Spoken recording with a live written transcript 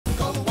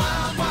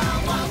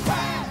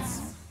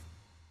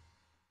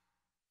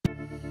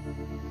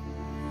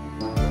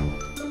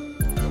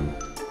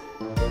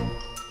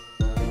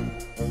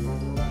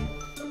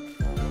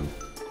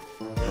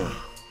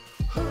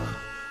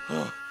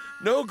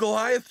No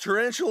Goliath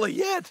tarantula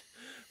yet.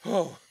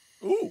 Oh,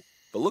 ooh,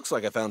 but looks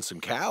like I found some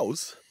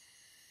cows.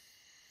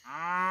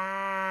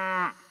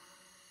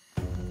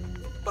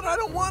 But I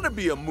don't want to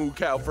be a moo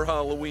cow for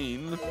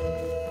Halloween.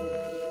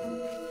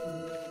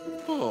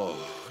 Oh,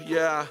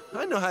 yeah,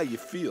 I know how you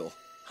feel.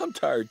 I'm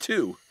tired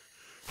too.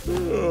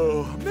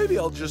 Oh, maybe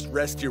I'll just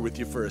rest here with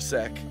you for a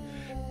sec.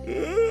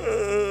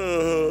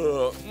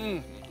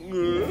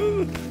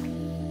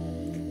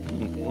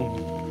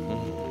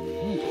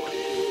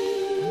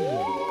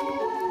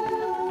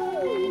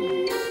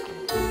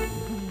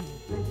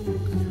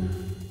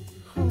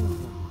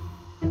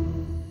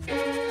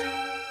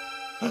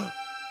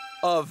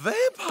 A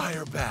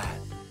vampire bat!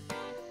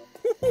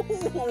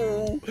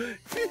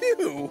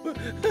 Phew!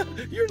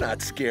 You're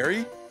not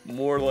scary.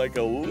 More like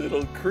a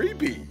little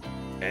creepy.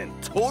 And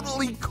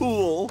totally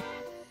cool.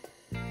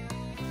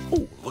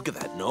 Oh, look at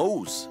that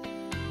nose.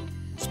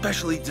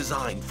 Specially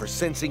designed for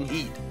sensing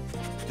heat.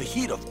 The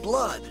heat of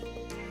blood.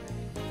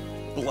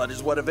 Blood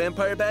is what a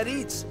vampire bat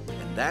eats,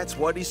 and that's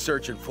what he's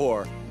searching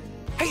for.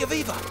 Hey,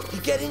 Aviva, you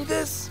getting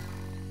this?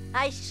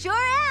 I sure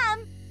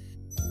am.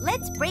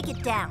 Let's break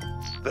it down.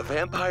 The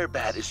vampire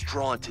bat is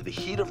drawn to the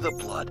heat of the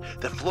blood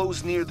that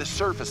flows near the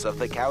surface of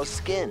the cow's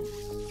skin.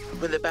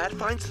 When the bat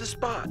finds the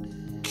spot,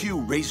 cue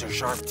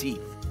razor-sharp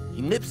teeth.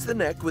 He nips the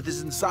neck with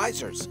his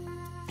incisors.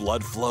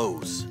 Blood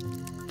flows.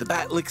 The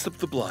bat licks up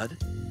the blood.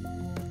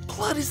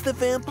 Blood is the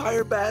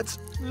vampire bat's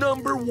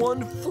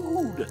 #1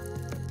 food.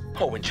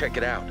 Oh, and check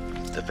it out.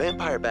 The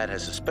vampire bat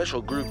has a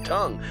special grooved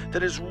tongue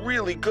that is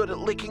really good at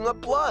licking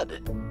up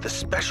blood. The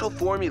special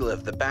formula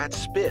of the bat's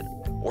spit,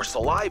 or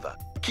saliva,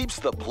 keeps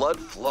the blood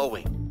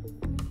flowing.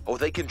 Oh,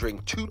 they can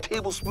drink 2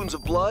 tablespoons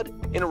of blood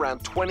in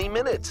around 20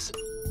 minutes.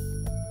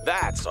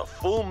 That's a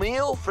full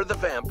meal for the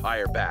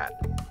vampire bat.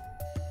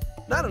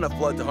 Not enough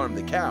blood to harm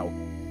the cow,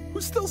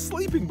 who's still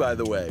sleeping, by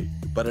the way,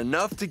 but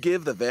enough to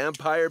give the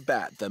vampire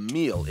bat the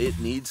meal it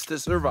needs to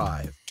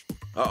survive.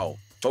 Uh-oh,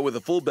 but with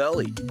a full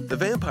belly, the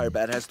vampire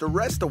bat has to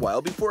rest a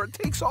while before it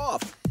takes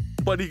off.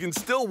 But he can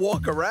still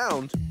walk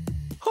around.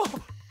 Oh,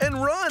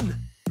 and run!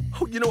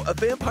 Oh, you know, a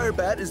vampire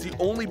bat is the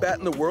only bat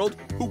in the world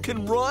who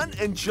can run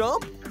and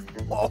jump?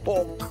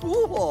 Oh,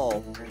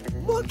 cool!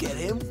 Look at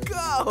him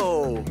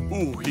go!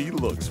 Ooh, he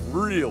looks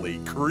really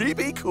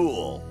creepy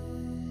cool.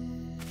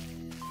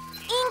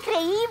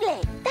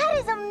 Increíble! That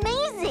is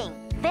amazing!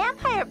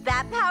 Vampire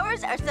bat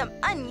powers are some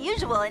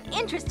unusual and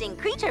interesting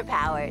creature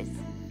powers.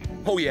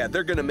 Oh yeah,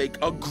 they're gonna make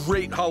a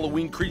great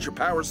Halloween creature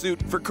power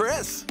suit for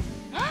Chris.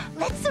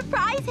 Let's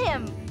surprise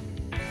him!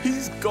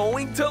 He's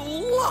going to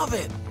love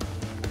it!